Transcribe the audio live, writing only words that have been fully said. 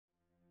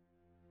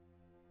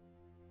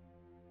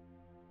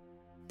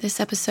This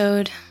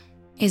episode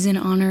is in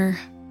honor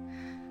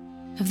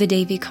of the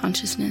Devi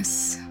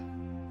consciousness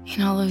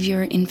in all of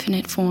your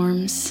infinite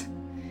forms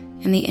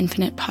and the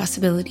infinite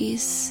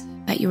possibilities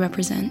that you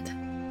represent.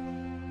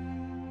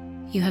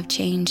 You have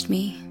changed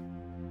me,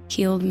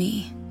 healed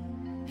me,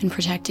 and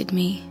protected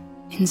me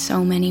in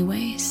so many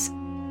ways.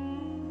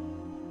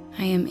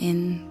 I am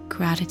in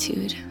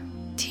gratitude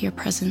to your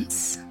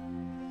presence.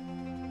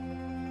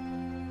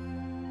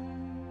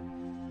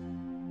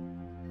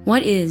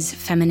 What is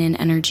feminine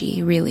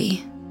energy, really?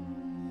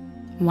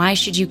 Why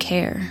should you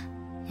care?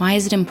 Why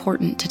is it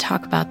important to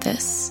talk about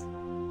this?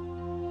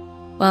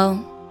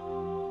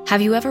 Well,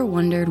 have you ever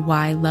wondered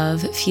why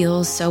love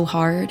feels so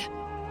hard?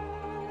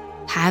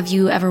 Have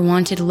you ever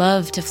wanted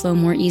love to flow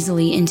more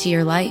easily into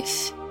your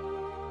life?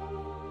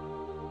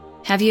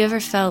 Have you ever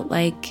felt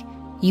like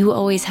you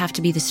always have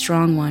to be the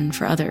strong one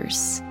for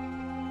others?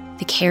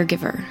 The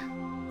caregiver,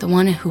 the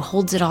one who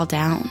holds it all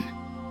down?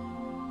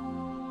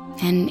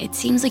 And it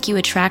seems like you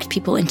attract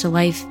people into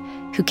life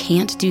who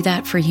can't do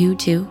that for you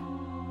too.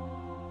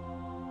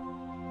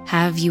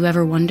 Have you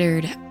ever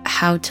wondered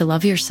how to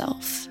love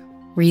yourself,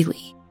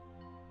 really?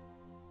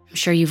 I'm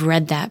sure you've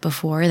read that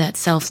before, that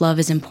self-love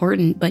is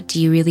important, but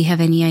do you really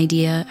have any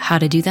idea how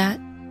to do that?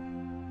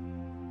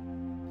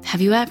 Have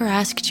you ever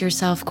asked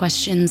yourself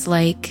questions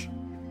like,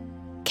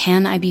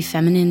 can I be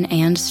feminine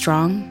and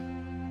strong?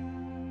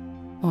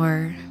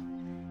 Or,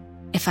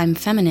 if I'm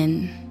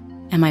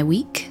feminine, am I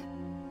weak?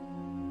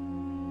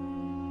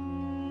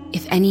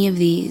 If any of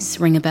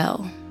these ring a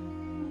bell,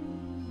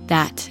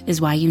 that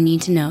is why you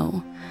need to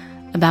know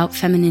about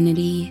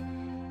femininity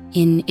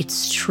in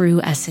its true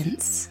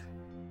essence.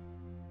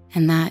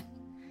 And that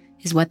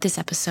is what this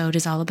episode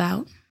is all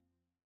about.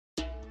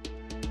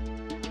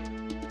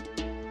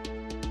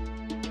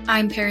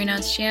 I'm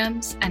Perinaz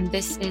Shams, and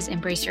this is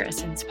Embrace Your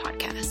Essence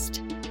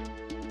podcast.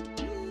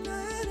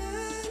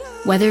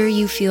 Whether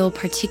you feel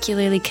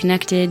particularly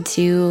connected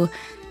to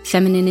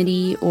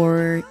femininity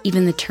or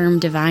even the term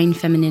divine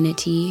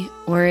femininity,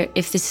 or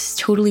if this is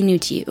totally new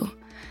to you,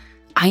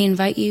 I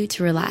invite you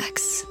to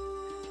relax,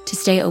 to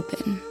stay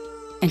open,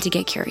 and to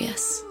get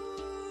curious.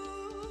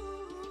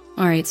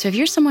 All right, so if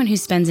you're someone who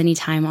spends any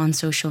time on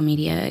social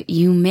media,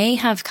 you may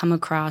have come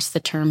across the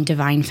term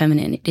divine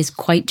feminine. It is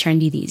quite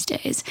trendy these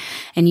days.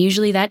 And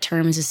usually that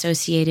term is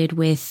associated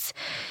with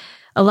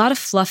a lot of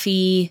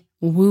fluffy,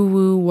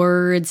 woo-woo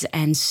words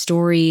and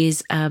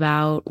stories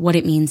about what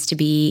it means to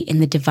be in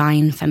the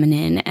divine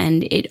feminine.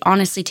 And it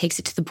honestly takes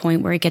it to the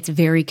point where it gets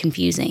very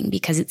confusing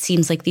because it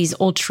seems like these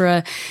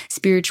ultra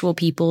spiritual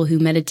people who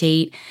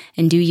meditate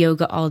and do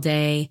yoga all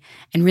day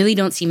and really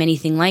don't seem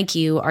anything like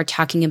you are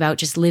talking about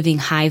just living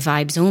high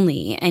vibes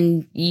only.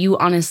 And you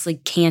honestly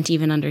can't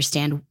even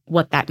understand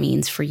what that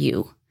means for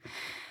you.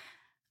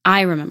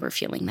 I remember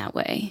feeling that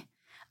way.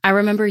 I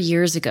remember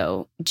years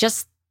ago,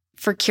 just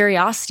for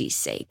curiosity's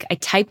sake, I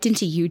typed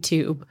into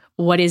YouTube,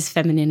 what is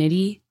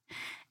femininity?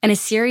 And a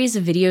series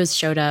of videos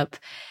showed up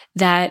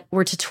that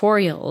were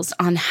tutorials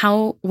on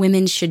how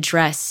women should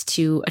dress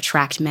to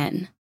attract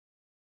men.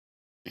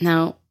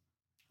 Now,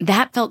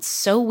 that felt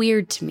so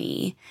weird to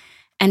me.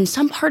 And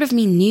some part of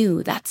me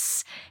knew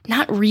that's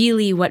not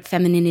really what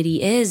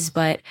femininity is,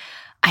 but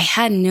I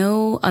had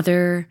no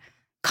other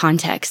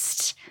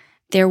context.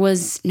 There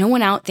was no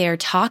one out there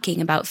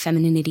talking about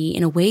femininity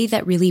in a way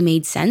that really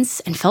made sense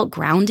and felt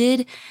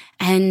grounded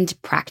and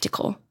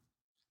practical.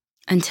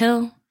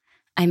 Until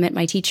I met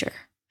my teacher.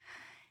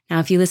 Now,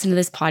 if you listen to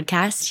this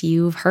podcast,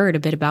 you've heard a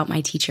bit about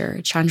my teacher,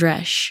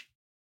 Chandresh.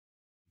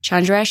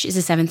 Chandresh is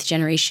a 7th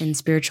generation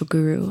spiritual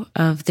guru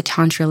of the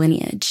Tantra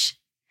lineage.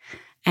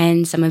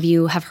 And some of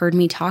you have heard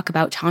me talk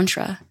about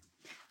Tantra.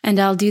 And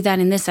I'll do that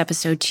in this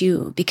episode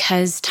too,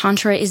 because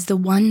Tantra is the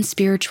one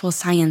spiritual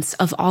science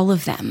of all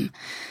of them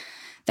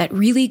that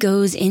really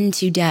goes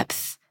into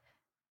depth,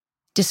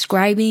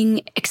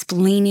 describing,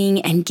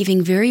 explaining, and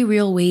giving very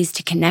real ways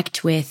to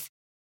connect with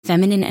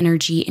feminine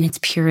energy in its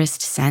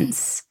purest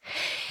sense.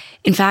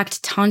 In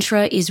fact,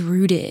 Tantra is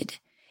rooted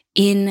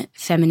in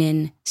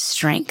feminine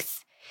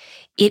strength.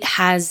 It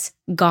has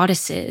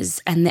goddesses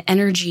and the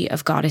energy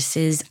of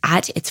goddesses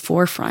at its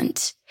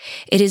forefront.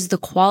 It is the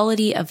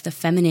quality of the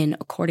feminine,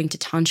 according to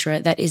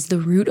Tantra, that is the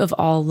root of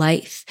all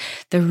life,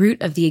 the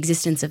root of the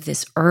existence of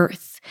this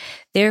earth.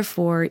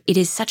 Therefore, it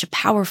is such a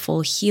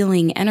powerful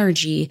healing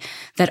energy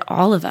that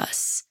all of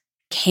us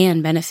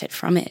can benefit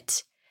from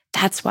it.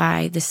 That's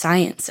why the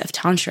science of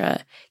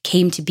Tantra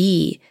came to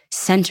be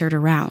centered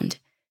around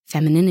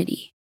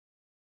femininity.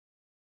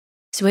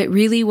 So it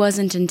really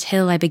wasn't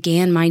until I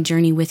began my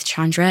journey with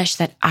Chandresh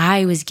that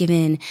I was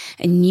given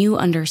a new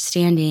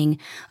understanding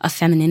of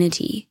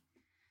femininity.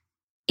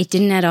 It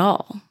didn't at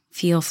all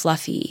feel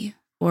fluffy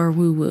or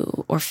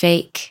woo-woo or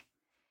fake.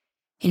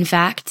 In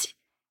fact,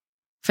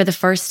 for the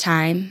first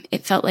time,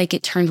 it felt like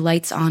it turned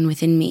lights on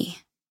within me.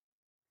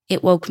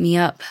 It woke me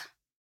up.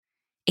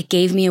 It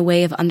gave me a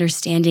way of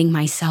understanding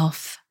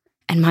myself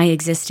and my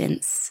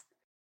existence.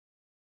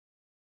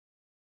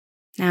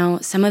 Now,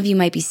 some of you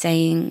might be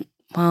saying,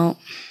 well,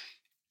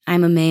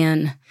 I'm a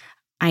man.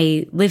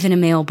 I live in a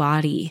male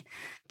body.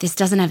 this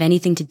doesn't have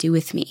anything to do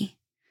with me.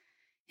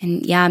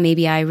 And yeah,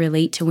 maybe I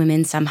relate to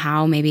women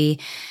somehow. Maybe,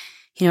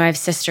 I have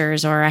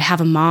sisters, or I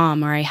have a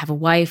mom, or I have a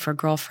wife or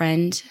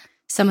girlfriend.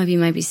 Some of you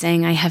might be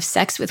saying, I have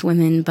sex with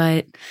women,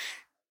 but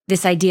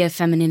this idea of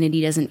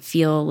femininity doesn't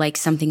feel like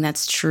something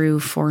that's true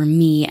for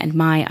me and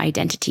my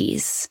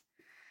identities.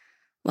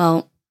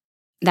 Well,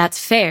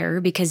 that's fair,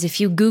 because if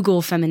you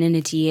Google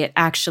femininity, it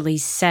actually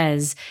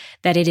says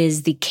that it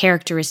is the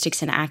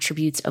characteristics and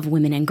attributes of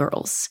women and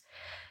girls.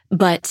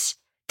 But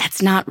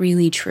that's not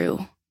really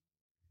true.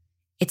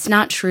 It's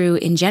not true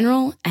in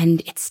general,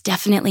 and it's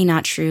definitely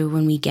not true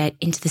when we get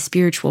into the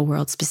spiritual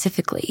world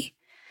specifically.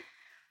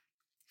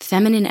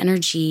 Feminine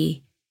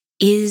energy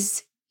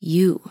is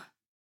you.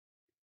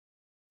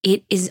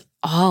 It is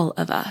all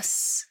of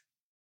us.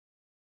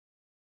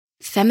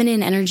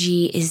 Feminine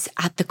energy is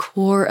at the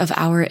core of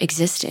our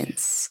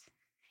existence.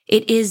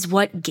 It is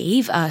what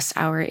gave us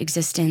our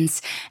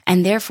existence,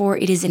 and therefore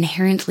it is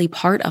inherently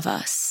part of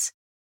us.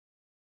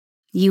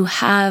 You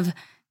have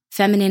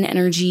feminine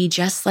energy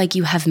just like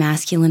you have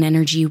masculine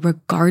energy,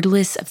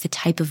 regardless of the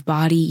type of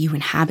body you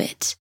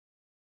inhabit.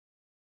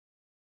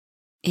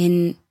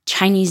 In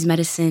Chinese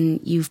medicine,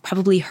 you've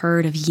probably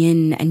heard of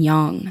yin and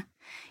yang.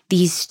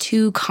 These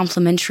two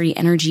complementary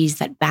energies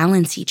that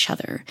balance each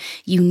other.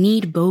 You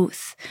need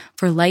both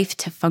for life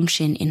to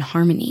function in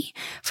harmony,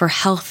 for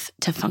health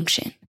to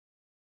function.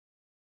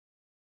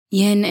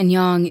 Yin and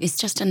yang is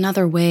just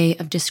another way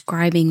of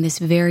describing this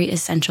very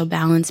essential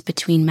balance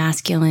between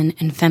masculine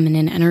and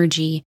feminine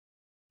energy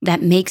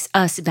that makes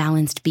us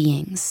balanced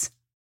beings.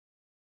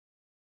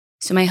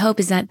 So my hope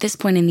is that at this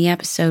point in the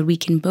episode, we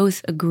can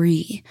both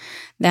agree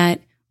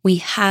that we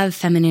have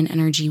feminine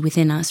energy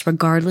within us,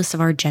 regardless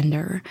of our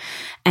gender.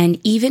 And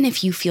even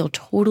if you feel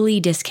totally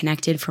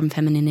disconnected from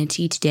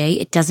femininity today,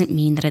 it doesn't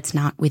mean that it's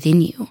not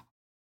within you.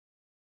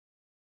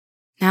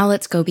 Now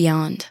let's go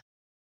beyond.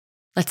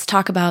 Let's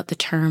talk about the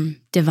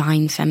term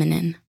divine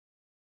feminine.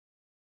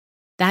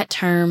 That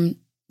term,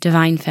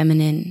 divine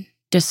feminine,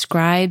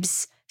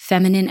 describes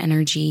feminine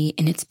energy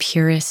in its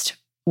purest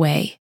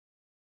way.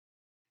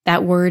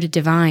 That word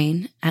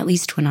divine, at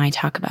least when I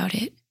talk about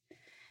it,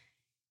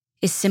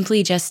 is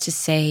simply just to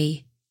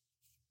say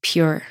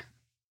pure,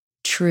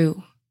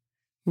 true,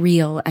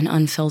 real, and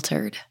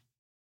unfiltered.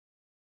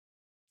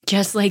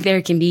 Just like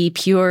there can be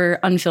pure,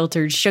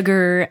 unfiltered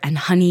sugar and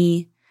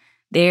honey,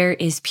 there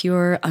is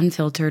pure,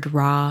 unfiltered,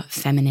 raw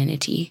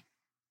femininity.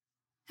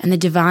 And the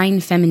divine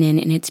feminine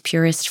in its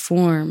purest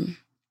form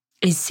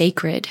is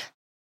sacred.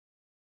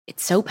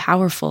 It's so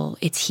powerful,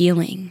 it's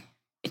healing,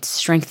 it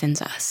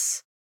strengthens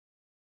us.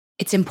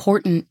 It's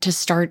important to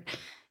start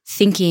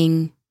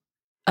thinking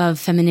of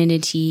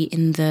femininity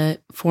in the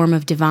form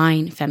of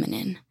divine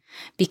feminine,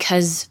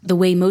 because the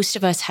way most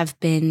of us have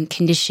been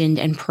conditioned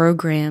and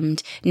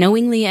programmed,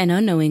 knowingly and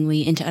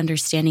unknowingly, into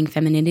understanding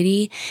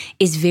femininity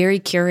is very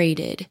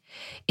curated.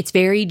 It's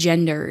very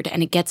gendered,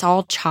 and it gets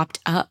all chopped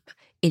up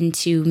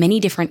into many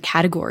different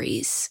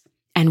categories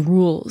and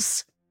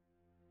rules.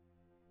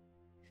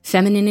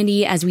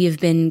 Femininity, as we have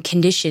been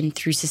conditioned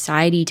through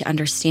society to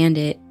understand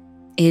it,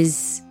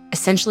 is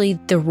essentially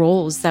the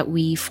roles that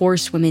we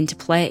force women to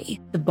play,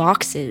 the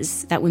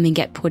boxes that women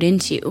get put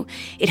into.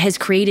 It has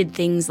created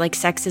things like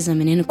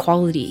sexism and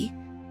inequality.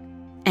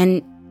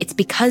 And it's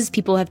because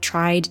people have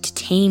tried to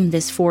tame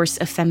this force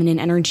of feminine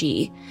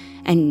energy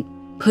and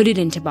put it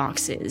into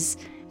boxes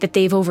that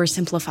they've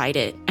oversimplified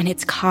it, and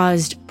it's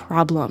caused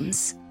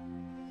problems.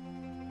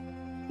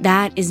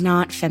 That is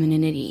not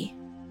femininity.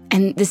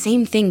 And the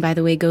same thing, by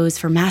the way, goes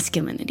for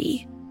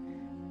masculinity.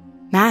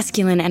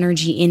 Masculine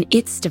energy in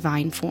its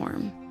divine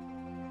form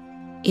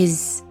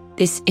is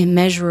this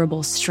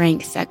immeasurable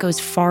strength that goes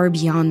far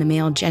beyond the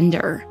male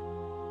gender.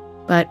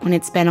 But when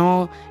it's been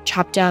all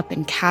chopped up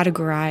and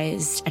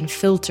categorized and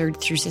filtered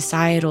through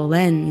societal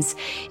lens,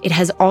 it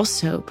has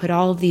also put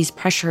all of these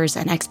pressures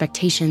and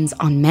expectations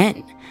on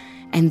men.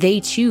 And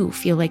they too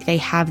feel like they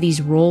have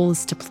these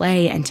roles to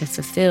play and to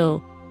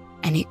fulfill.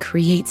 And it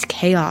creates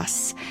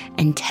chaos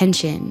and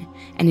tension.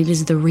 And it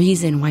is the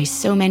reason why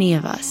so many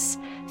of us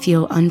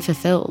feel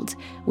unfulfilled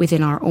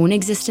within our own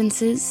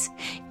existences,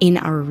 in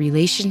our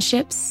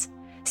relationships,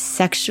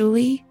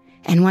 sexually,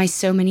 and why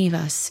so many of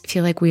us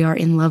feel like we are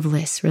in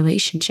loveless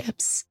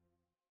relationships.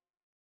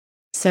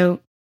 So,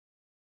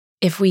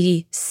 if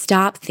we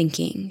stop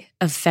thinking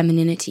of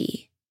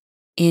femininity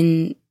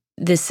in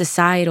the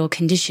societal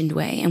conditioned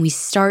way, and we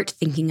start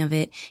thinking of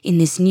it in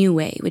this new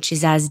way, which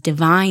is as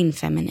divine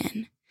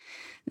feminine,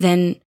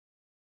 then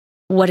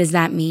what does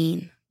that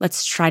mean?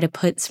 Let's try to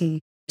put some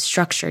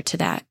structure to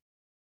that.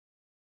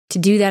 To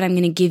do that, I'm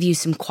going to give you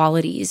some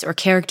qualities or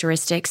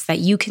characteristics that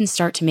you can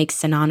start to make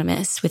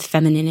synonymous with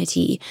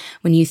femininity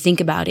when you think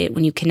about it,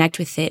 when you connect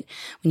with it,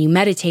 when you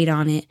meditate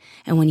on it,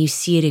 and when you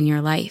see it in your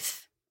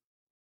life.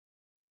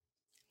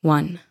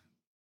 1,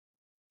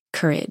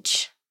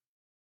 courage.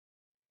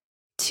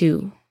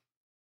 2,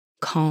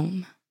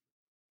 calm.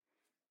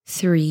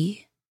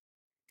 3,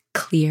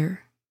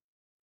 clear.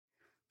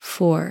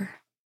 4,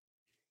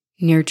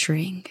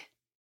 nurturing.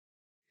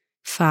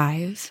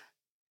 5,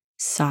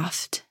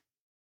 soft.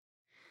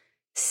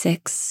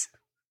 6,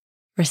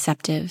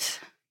 receptive.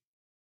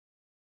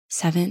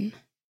 7,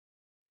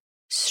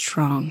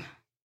 strong.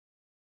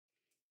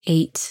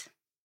 8,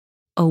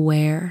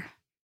 aware.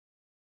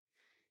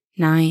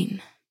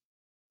 9,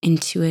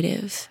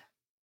 intuitive.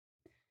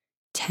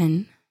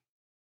 10,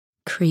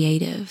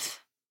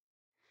 creative.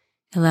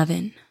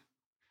 11,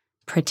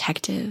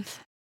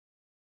 protective.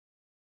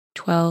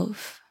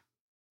 12,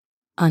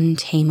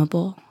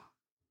 untamable.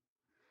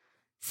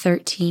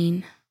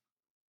 13,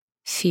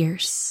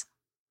 fierce.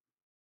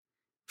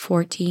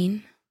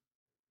 14,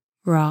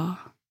 raw.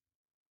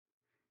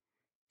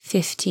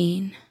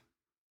 15,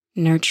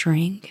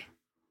 nurturing.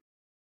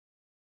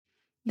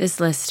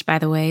 This list, by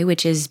the way,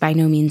 which is by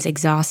no means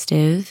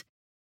exhaustive,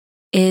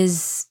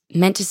 is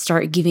meant to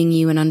start giving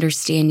you an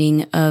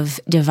understanding of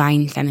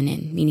divine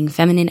feminine, meaning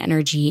feminine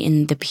energy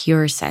in the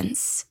pure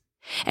sense.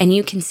 And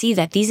you can see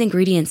that these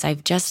ingredients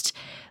I've just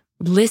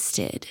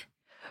listed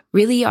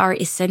really are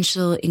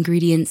essential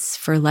ingredients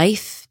for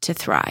life to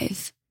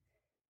thrive.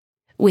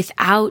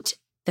 Without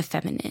the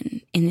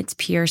feminine in its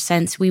pure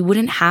sense, we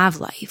wouldn't have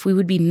life. We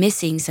would be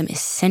missing some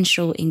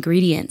essential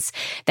ingredients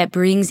that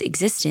brings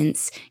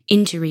existence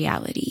into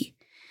reality.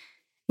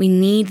 We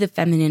need the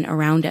feminine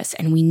around us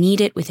and we need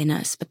it within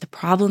us. But the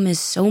problem is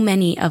so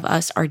many of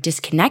us are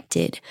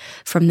disconnected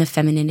from the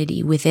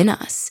femininity within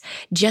us,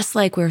 just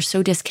like we're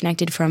so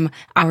disconnected from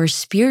our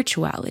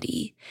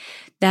spirituality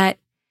that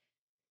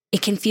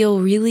it can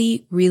feel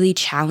really, really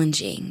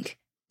challenging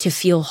to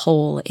feel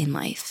whole in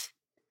life,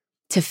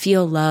 to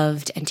feel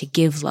loved and to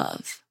give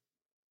love,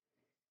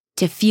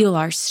 to feel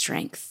our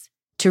strength,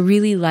 to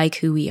really like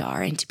who we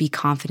are and to be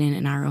confident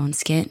in our own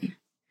skin.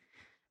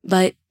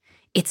 But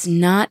it's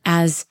not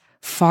as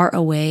far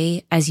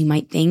away as you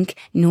might think,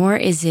 nor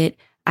is it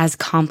as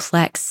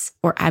complex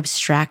or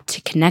abstract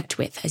to connect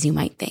with as you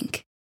might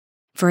think.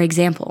 For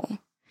example,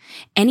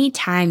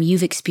 anytime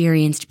you've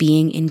experienced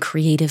being in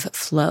creative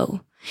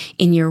flow,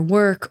 in your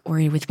work or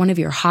with one of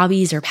your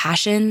hobbies or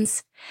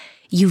passions,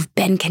 you've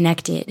been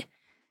connected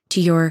to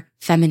your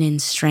feminine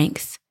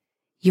strength,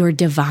 your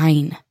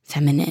divine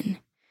feminine,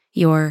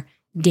 your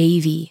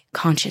Devi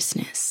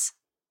consciousness.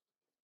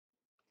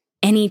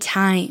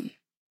 Anytime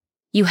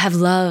you have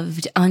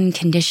loved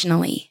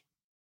unconditionally,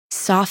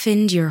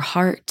 softened your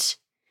heart,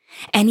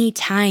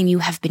 anytime you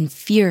have been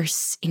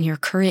fierce in your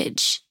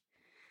courage,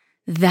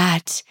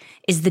 that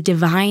is the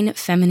divine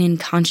feminine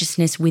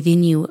consciousness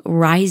within you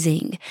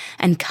rising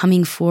and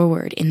coming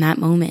forward in that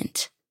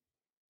moment.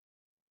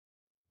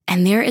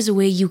 And there is a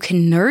way you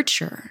can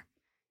nurture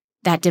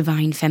that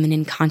divine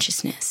feminine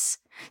consciousness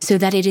so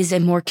that it is a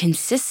more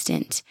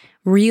consistent,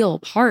 real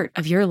part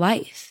of your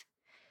life,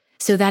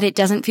 so that it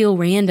doesn't feel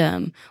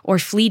random or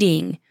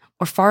fleeting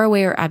or far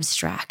away or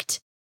abstract,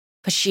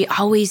 but she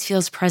always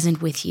feels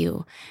present with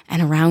you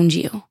and around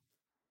you.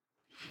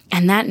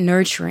 And that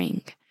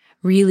nurturing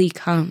really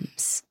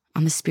comes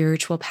on the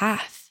spiritual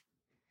path.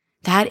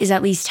 That is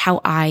at least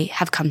how I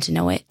have come to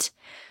know it.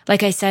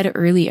 Like I said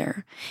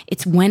earlier,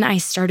 it's when I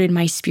started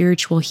my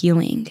spiritual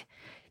healing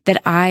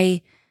that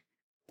I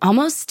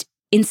almost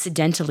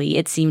incidentally,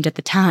 it seemed at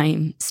the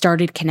time,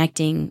 started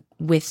connecting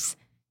with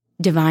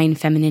divine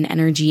feminine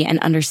energy and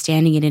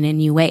understanding it in a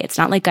new way. It's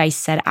not like I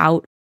set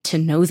out to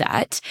know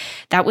that.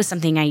 That was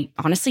something I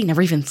honestly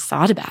never even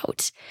thought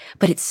about,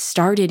 but it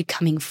started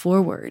coming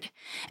forward.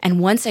 And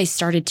once I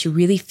started to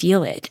really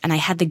feel it, and I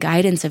had the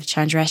guidance of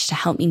Chandresh to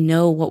help me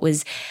know what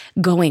was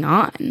going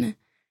on,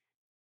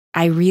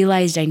 I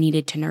realized I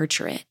needed to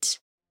nurture it.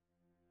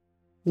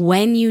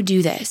 When you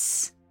do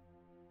this,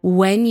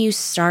 when you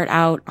start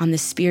out on the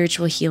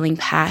spiritual healing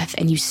path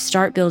and you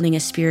start building a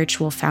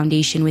spiritual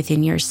foundation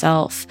within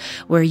yourself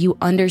where you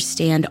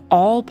understand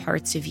all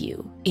parts of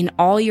you in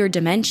all your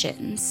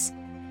dimensions,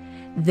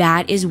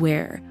 that is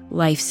where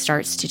life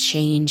starts to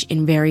change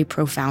in very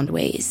profound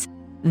ways.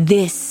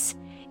 This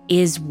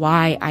is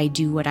why I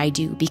do what I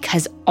do,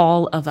 because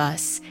all of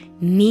us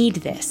need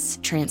this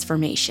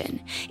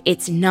transformation.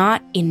 It's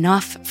not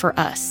enough for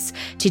us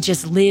to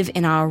just live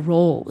in our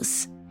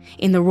roles,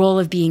 in the role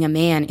of being a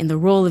man, in the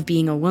role of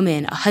being a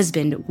woman, a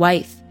husband,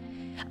 wife,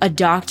 a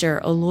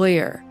doctor, a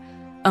lawyer,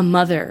 a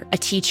mother, a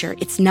teacher.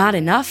 It's not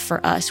enough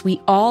for us.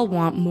 We all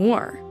want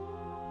more,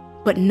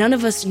 but none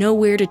of us know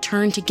where to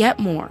turn to get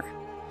more.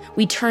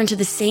 We turn to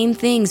the same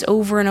things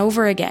over and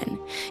over again.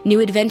 New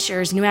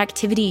adventures, new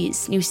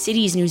activities, new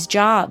cities, new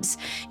jobs,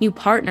 new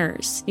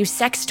partners, new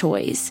sex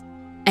toys.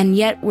 And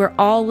yet we're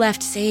all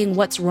left saying,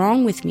 what's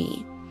wrong with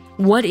me?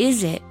 What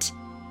is it?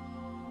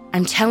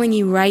 I'm telling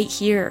you right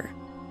here,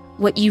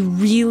 what you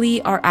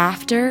really are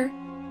after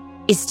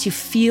is to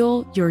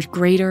feel your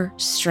greater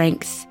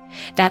strength,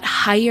 that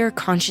higher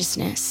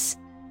consciousness.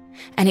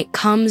 And it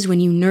comes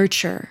when you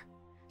nurture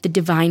the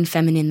divine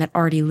feminine that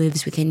already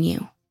lives within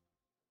you.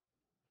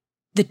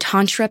 The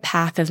Tantra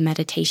path of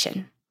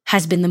meditation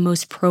has been the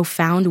most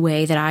profound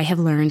way that I have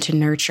learned to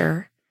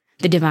nurture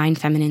the divine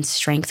feminine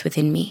strength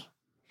within me.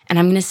 And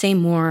I'm going to say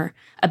more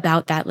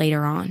about that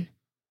later on.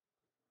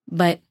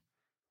 But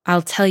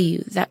I'll tell you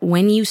that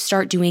when you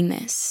start doing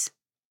this,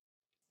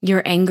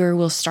 your anger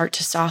will start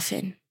to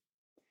soften.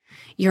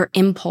 Your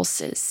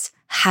impulses,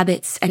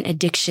 habits, and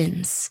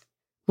addictions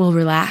will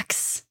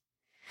relax.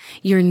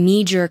 Your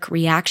knee-jerk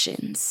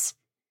reactions,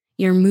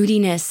 your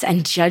moodiness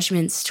and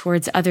judgments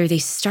towards others, they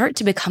start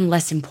to become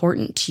less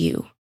important to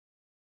you.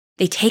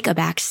 They take a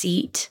back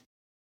seat.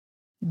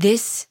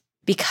 This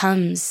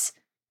becomes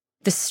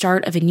the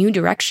start of a new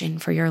direction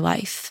for your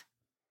life.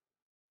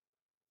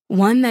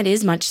 One that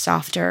is much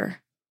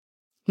softer,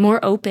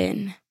 more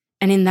open,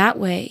 and in that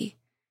way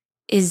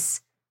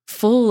is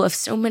full of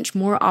so much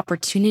more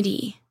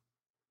opportunity,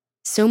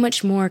 so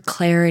much more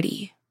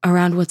clarity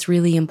around what's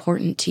really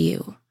important to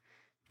you.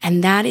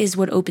 And that is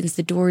what opens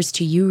the doors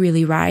to you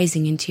really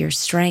rising into your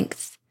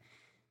strength.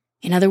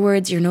 In other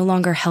words, you're no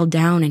longer held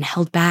down and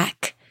held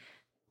back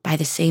by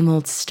the same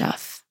old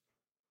stuff.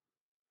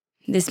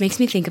 This makes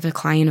me think of a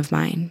client of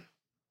mine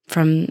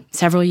from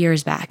several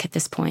years back at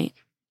this point.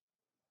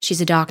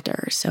 She's a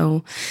doctor,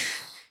 so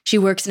she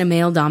works in a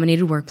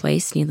male-dominated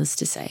workplace, needless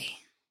to say.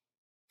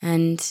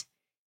 And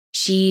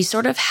she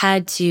sort of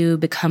had to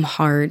become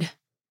hard.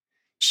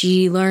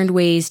 She learned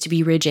ways to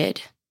be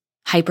rigid,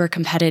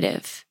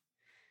 hyper-competitive.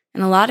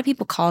 And a lot of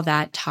people call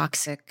that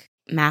toxic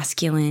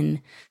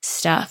masculine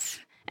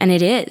stuff. And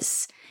it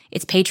is.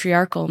 It's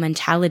patriarchal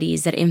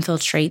mentalities that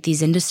infiltrate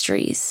these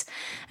industries.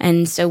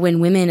 And so when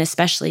women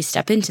especially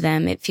step into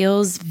them, it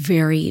feels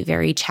very,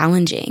 very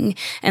challenging.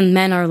 And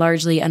men are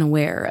largely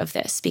unaware of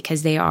this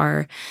because they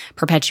are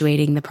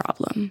perpetuating the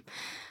problem.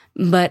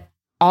 But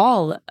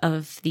all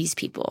of these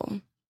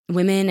people,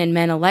 women and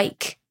men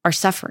alike, are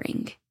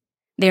suffering.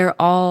 They're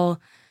all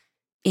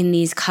in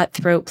these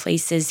cutthroat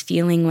places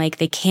feeling like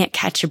they can't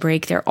catch a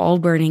break. They're all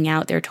burning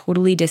out. They're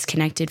totally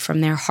disconnected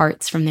from their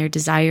hearts, from their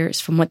desires,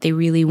 from what they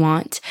really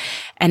want.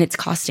 And it's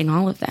costing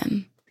all of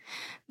them.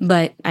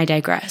 But I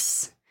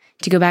digress.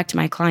 To go back to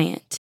my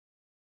client,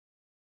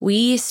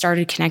 we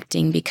started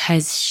connecting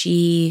because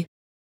she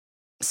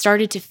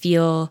started to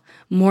feel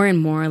more and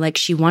more like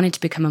she wanted to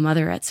become a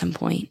mother at some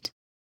point.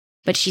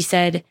 But she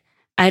said,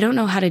 I don't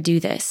know how to do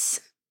this.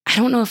 I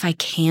don't know if I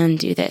can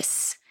do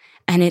this.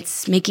 And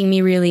it's making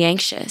me really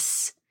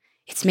anxious.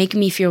 It's making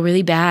me feel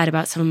really bad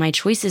about some of my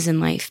choices in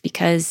life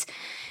because,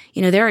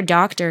 there are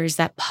doctors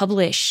that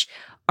publish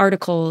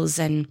articles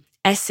and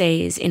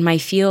essays in my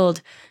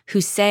field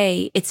who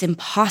say it's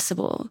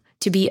impossible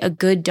to be a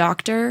good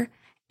doctor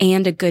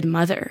and a good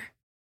mother.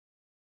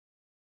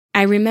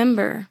 I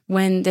remember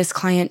when this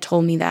client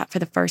told me that for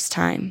the first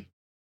time.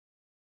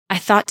 I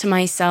thought to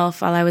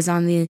myself while I was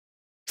on the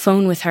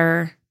phone with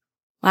her,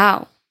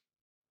 wow,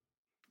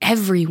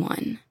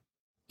 everyone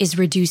is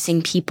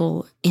reducing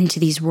people into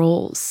these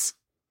roles.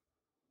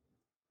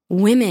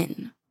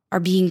 Women are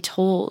being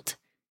told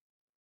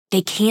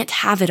they can't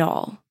have it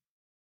all.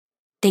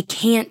 They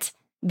can't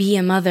be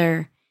a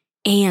mother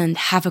and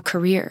have a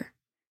career.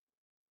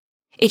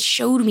 It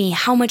showed me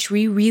how much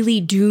we really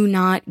do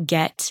not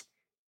get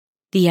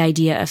the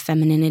idea of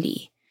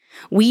femininity.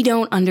 We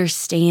don't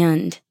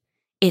understand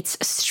its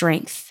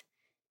strength.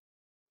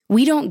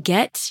 We don't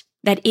get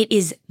that it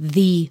is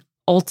the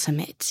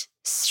ultimate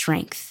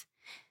strength.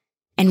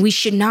 And we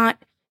should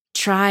not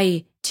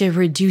try to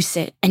reduce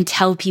it and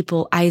tell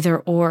people either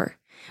or.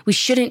 We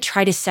shouldn't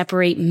try to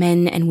separate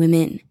men and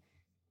women.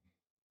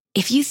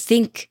 If you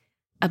think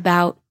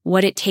about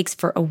what it takes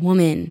for a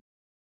woman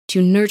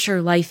to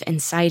nurture life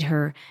inside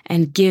her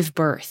and give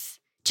birth,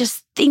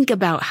 just think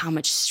about how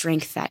much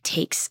strength that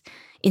takes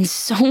in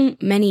so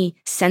many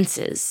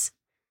senses.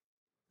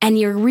 And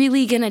you're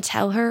really going to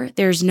tell her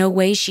there's no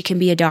way she can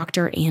be a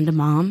doctor and a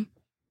mom?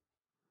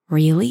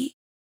 Really?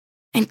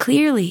 And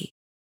clearly,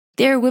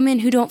 there are women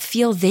who don't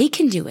feel they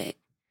can do it.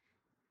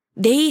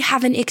 They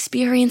haven't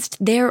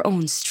experienced their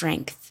own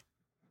strength.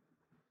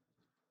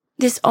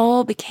 This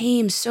all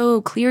became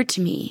so clear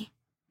to me.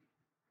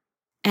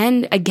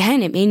 And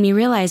again, it made me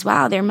realize,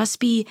 wow, there must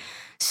be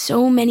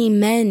so many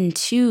men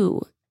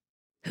too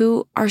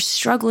who are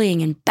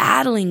struggling and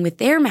battling with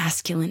their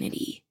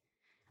masculinity.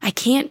 I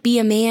can't be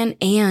a man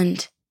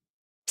and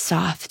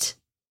soft.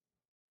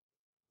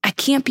 I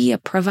can't be a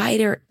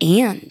provider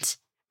and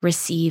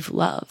receive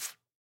love.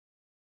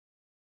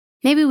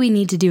 Maybe we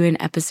need to do an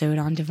episode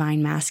on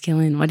divine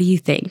masculine. What do you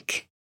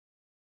think?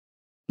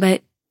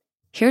 But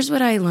here's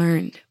what I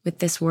learned with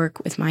this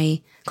work with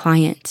my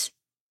client.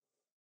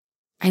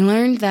 I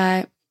learned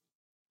that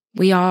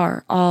we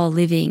are all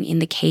living in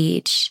the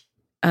cage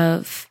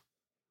of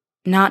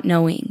not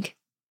knowing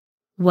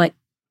what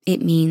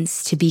it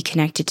means to be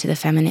connected to the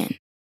feminine.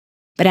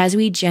 But as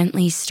we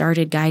gently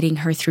started guiding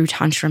her through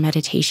Tantra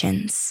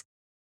meditations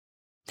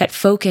that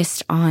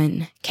focused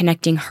on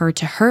connecting her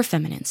to her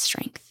feminine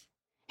strength,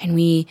 and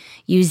we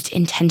used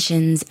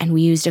intentions and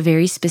we used a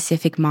very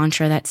specific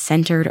mantra that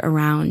centered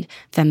around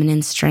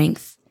feminine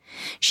strength,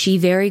 she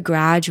very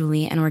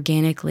gradually and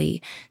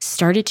organically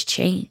started to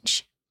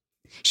change.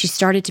 She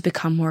started to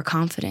become more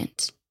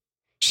confident.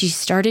 She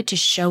started to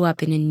show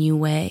up in a new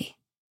way.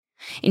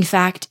 In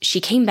fact, she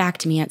came back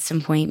to me at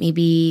some point,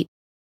 maybe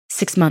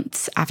 6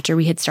 months after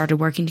we had started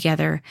working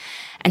together,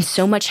 and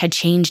so much had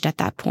changed at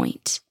that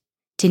point.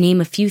 To name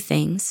a few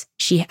things,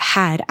 she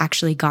had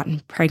actually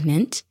gotten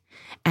pregnant.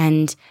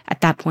 and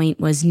at that point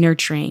was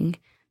nurturing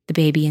the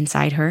baby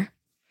inside her.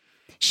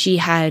 She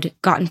had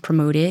gotten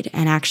promoted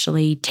and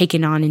actually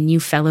taken on a new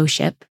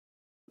fellowship,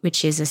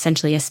 which is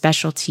essentially a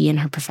specialty in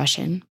her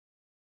profession.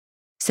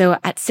 So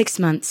at 6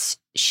 months,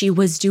 she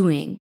was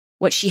doing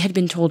what she had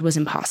been told was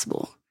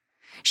impossible.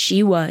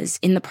 She was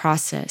in the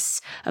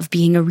process of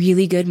being a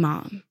really good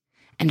mom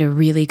and a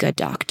really good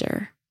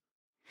doctor.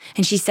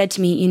 And she said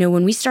to me,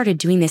 when we started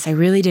doing this, I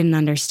really didn't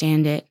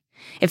understand it.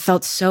 It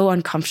felt so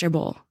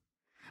uncomfortable.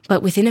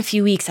 But within a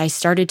few weeks, I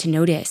started to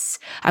notice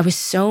I was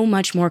so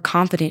much more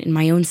confident in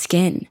my own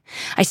skin.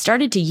 I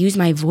started to use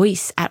my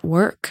voice at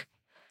work.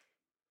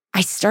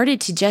 I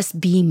started to just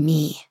be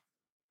me.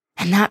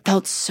 And that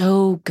felt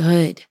so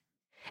good.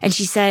 And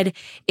she said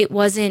it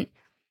wasn't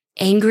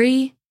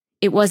angry.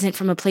 It wasn't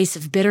from a place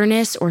of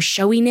bitterness or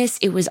showiness.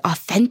 It was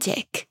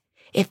authentic.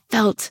 It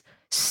felt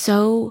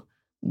so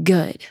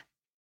good.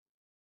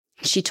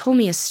 She told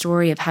me a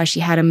story of how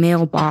she had a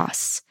male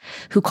boss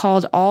who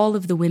called all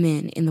of the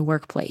women in the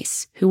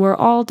workplace, who were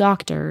all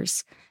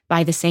doctors,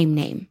 by the same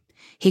name.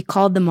 He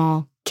called them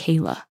all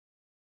Kayla.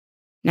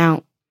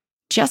 Now,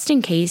 just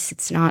in case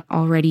it's not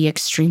already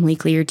extremely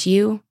clear to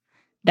you,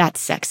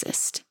 that's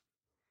sexist.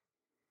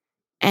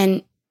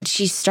 And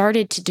she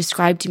started to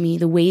describe to me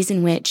the ways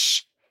in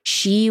which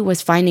she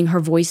was finding her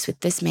voice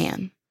with this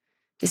man,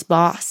 this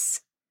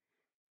boss.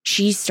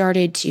 She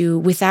started to,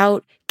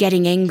 without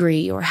getting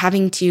angry or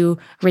having to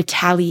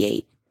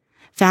retaliate,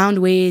 found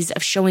ways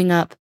of showing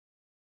up,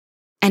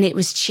 and it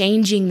was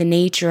changing the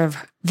nature of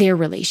their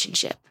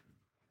relationship.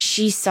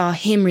 She saw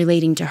him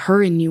relating to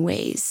her in new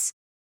ways,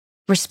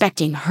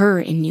 respecting her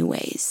in new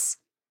ways.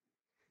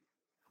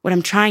 What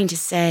I'm trying to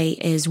say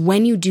is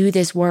when you do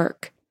this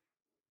work,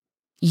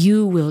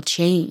 you will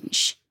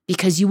change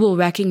because you will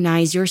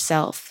recognize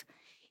yourself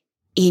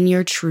in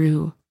your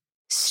true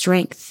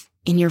strength,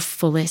 in your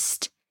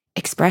fullest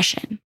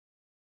expression.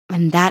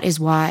 And that is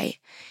why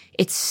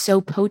it's so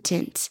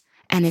potent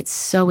and it's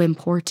so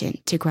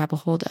important to grab a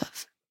hold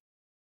of.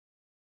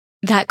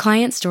 That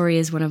client story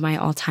is one of my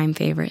all-time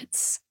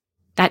favorites.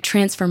 That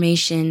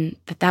transformation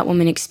that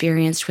woman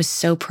experienced was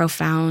so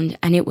profound,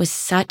 and it was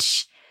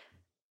such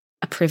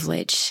a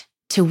privilege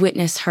to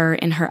witness her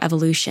in her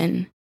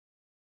evolution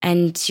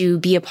and to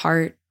be a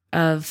part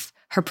of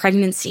her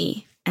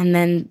pregnancy and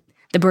then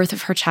the birth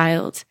of her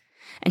child,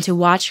 and to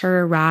watch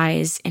her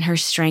rise in her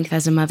strength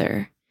as a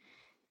mother.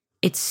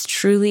 It's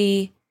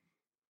truly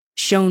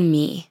shown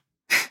me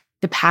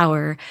the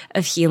power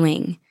of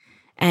healing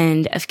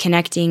and of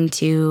connecting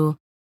to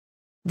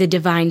the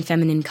divine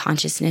feminine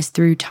consciousness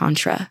through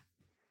Tantra.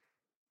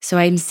 So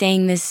I'm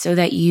saying this so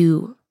that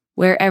you,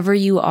 wherever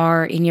you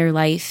are in your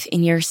life,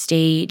 in your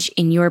stage,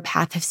 in your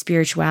path of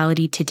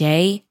spirituality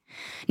today,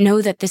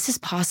 know that this is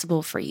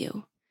possible for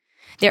you.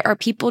 There are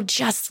people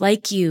just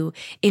like you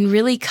in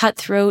really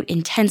cutthroat,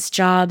 intense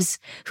jobs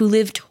who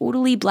live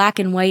totally black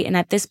and white and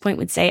at this point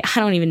would say, I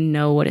don't even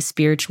know what a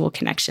spiritual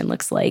connection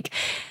looks like.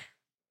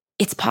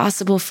 It's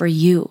possible for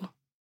you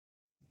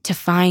to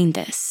find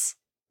this,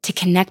 to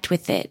connect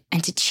with it,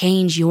 and to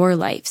change your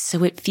life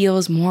so it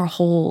feels more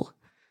whole,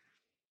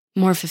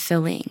 more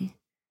fulfilling,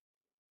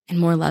 and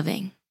more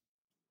loving.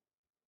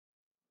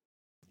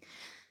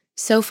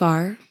 So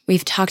far,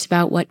 we've talked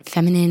about what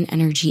feminine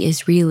energy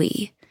is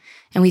really,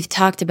 and we've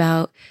talked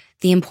about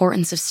the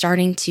importance of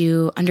starting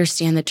to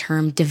understand the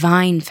term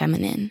divine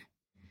feminine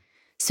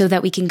so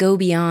that we can go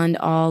beyond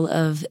all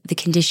of the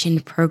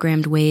conditioned,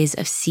 programmed ways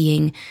of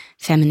seeing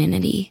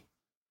femininity.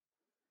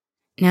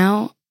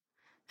 Now,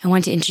 I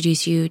want to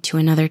introduce you to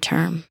another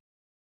term.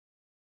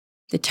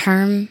 The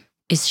term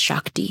is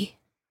Shakti.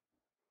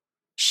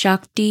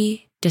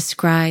 Shakti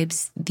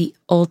describes the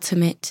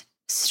ultimate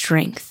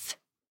strength.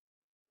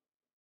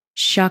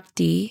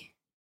 Shakti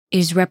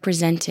is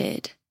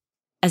represented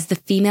as the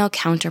female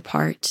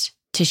counterpart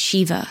to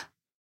Shiva.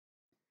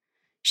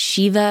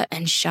 Shiva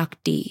and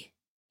Shakti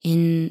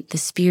in the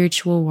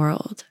spiritual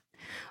world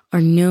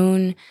are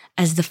known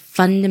as the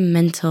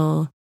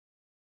fundamental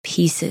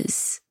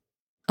pieces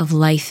of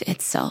life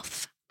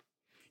itself.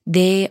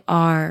 They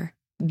are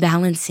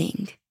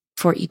balancing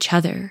for each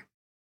other.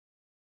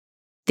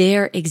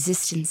 Their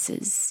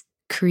existences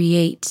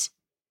create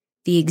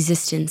the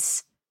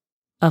existence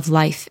of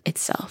life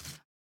itself.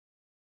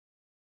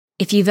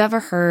 If you've ever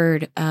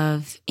heard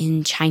of,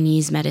 in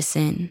Chinese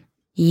medicine,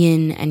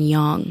 yin and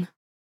yang,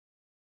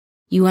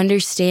 you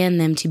understand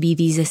them to be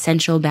these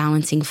essential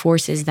balancing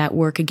forces that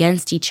work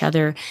against each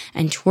other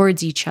and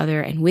towards each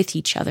other and with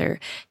each other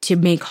to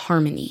make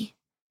harmony.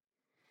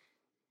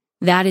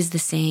 That is the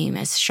same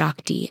as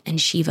Shakti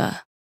and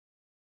Shiva.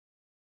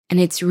 And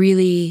it's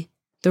really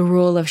the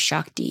role of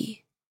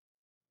Shakti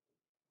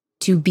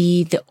to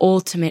be the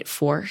ultimate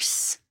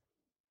force.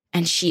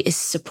 And she is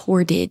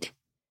supported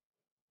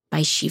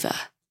by Shiva,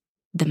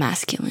 the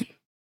masculine.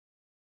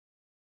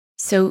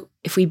 So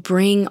if we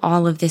bring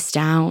all of this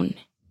down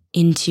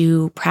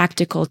into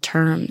practical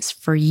terms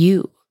for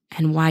you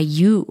and why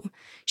you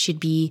should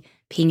be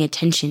paying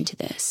attention to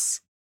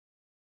this,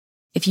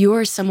 if you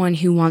are someone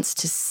who wants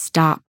to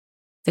stop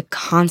the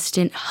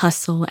constant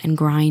hustle and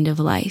grind of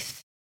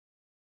life,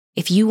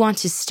 if you want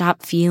to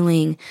stop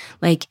feeling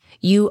like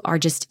you are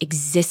just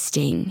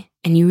existing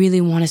and you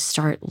really want to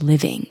start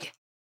living,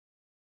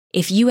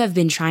 if you have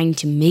been trying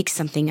to make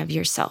something of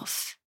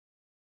yourself,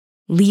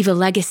 leave a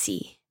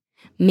legacy,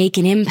 make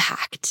an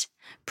impact,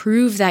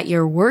 prove that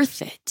you're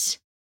worth it,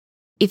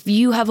 if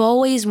you have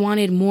always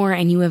wanted more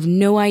and you have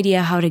no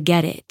idea how to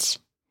get it,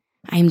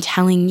 I am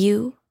telling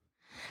you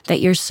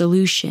that your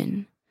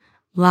solution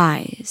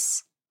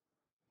lies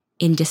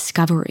in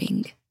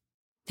discovering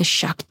the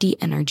Shakti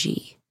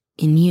energy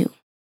in you.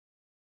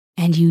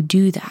 And you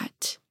do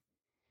that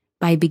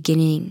by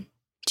beginning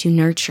to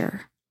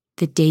nurture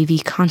the Devi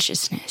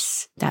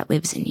consciousness that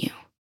lives in you.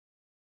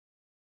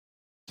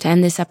 To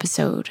end this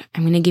episode,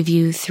 I'm going to give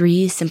you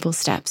 3 simple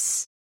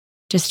steps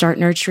to start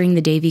nurturing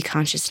the Devi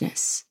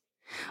consciousness,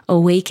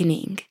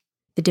 awakening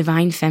the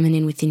divine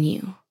feminine within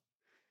you,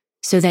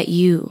 so that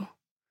you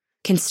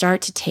can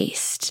start to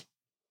taste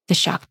the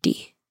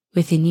Shakti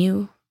within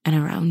you and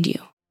around you.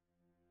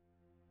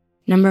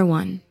 Number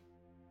 1,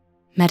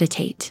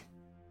 meditate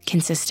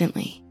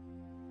consistently.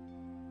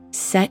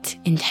 Set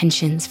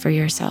intentions for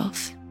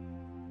yourself.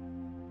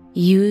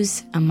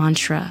 Use a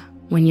mantra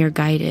when you're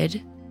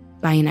guided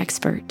by an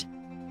expert.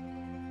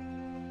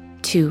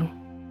 2,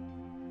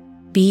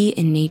 be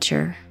in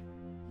nature.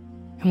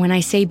 And when I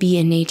say be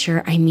in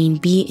nature, I mean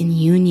be in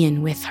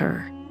union with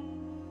her.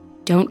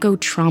 Don't go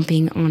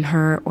tromping on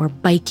her or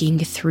biking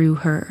through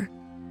her.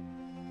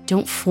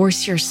 Don't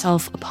force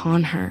yourself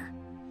upon her.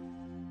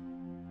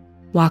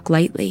 Walk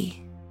lightly.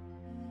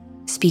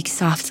 Speak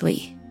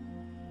softly.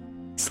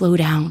 Slow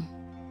down.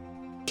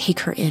 Take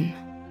her in.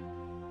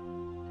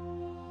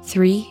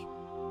 3,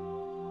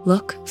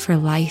 look for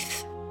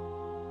life.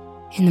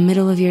 In the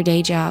middle of your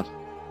day job,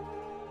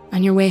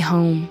 on your way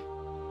home,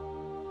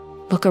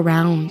 look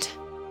around.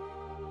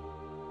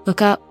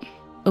 Look up,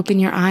 open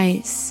your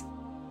eyes.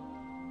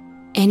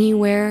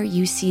 Anywhere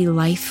you see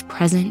life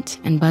present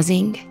and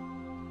buzzing,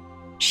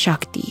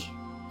 Shakti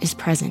is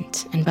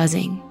present and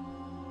buzzing.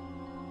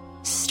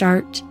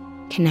 Start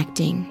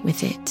connecting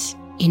with it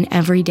in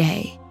every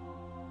day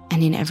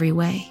and in every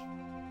way.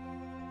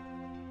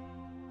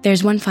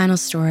 There's one final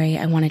story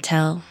I want to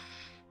tell.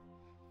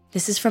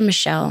 This is from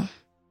Michelle,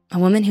 a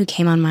woman who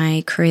came on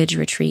my Courage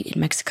retreat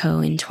in Mexico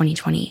in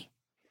 2020.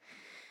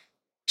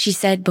 She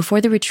said,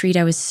 before the retreat,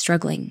 I was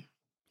struggling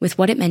with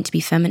what it meant to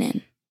be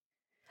feminine.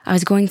 I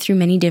was going through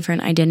many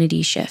different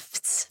identity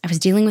shifts. I was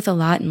dealing with a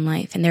lot in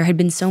life, and there had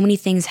been so many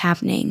things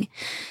happening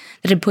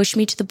that had pushed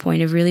me to the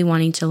point of really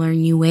wanting to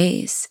learn new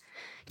ways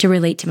to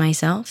relate to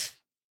myself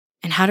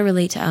and how to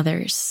relate to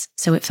others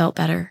so it felt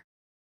better.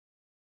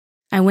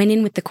 I went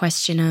in with the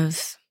question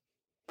of,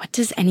 what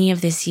does any of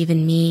this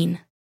even mean?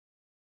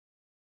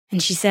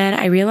 And she said,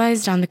 I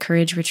realized on the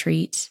Courage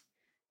retreat,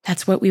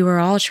 that's what we were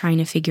all trying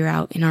to figure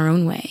out in our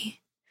own way.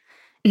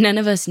 None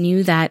of us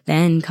knew that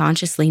then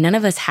consciously. None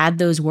of us had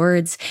those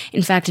words.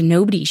 In fact,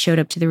 nobody showed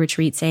up to the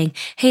retreat saying,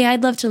 hey,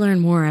 I'd love to learn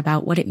more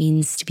about what it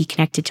means to be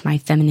connected to my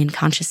feminine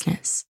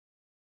consciousness.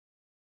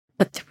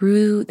 But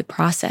through the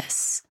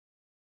process,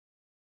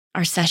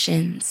 our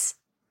sessions,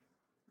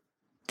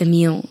 the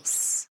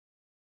meals,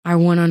 our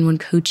one-on-one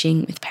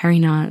coaching with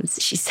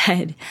Perinaz, she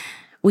said,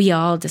 we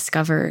all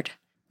discovered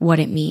what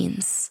it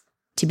means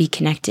to be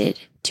connected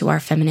to our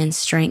feminine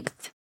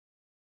strength.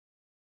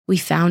 We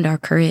found our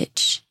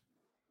courage.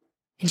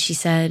 And she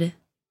said,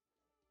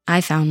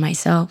 I found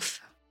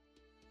myself.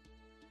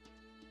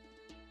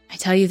 I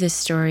tell you this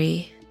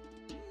story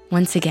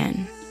once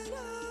again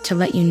to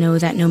let you know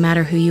that no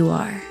matter who you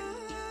are,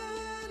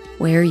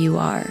 where you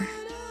are,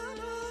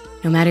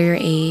 no matter your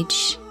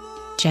age,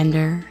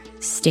 gender,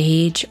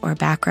 stage, or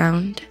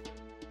background,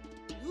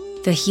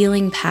 the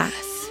healing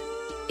path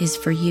is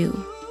for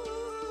you.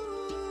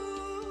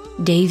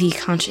 Devi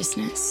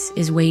consciousness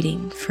is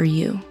waiting for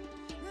you.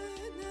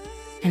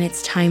 And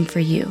it's time for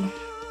you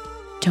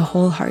to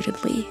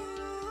wholeheartedly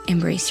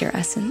embrace your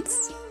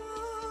essence.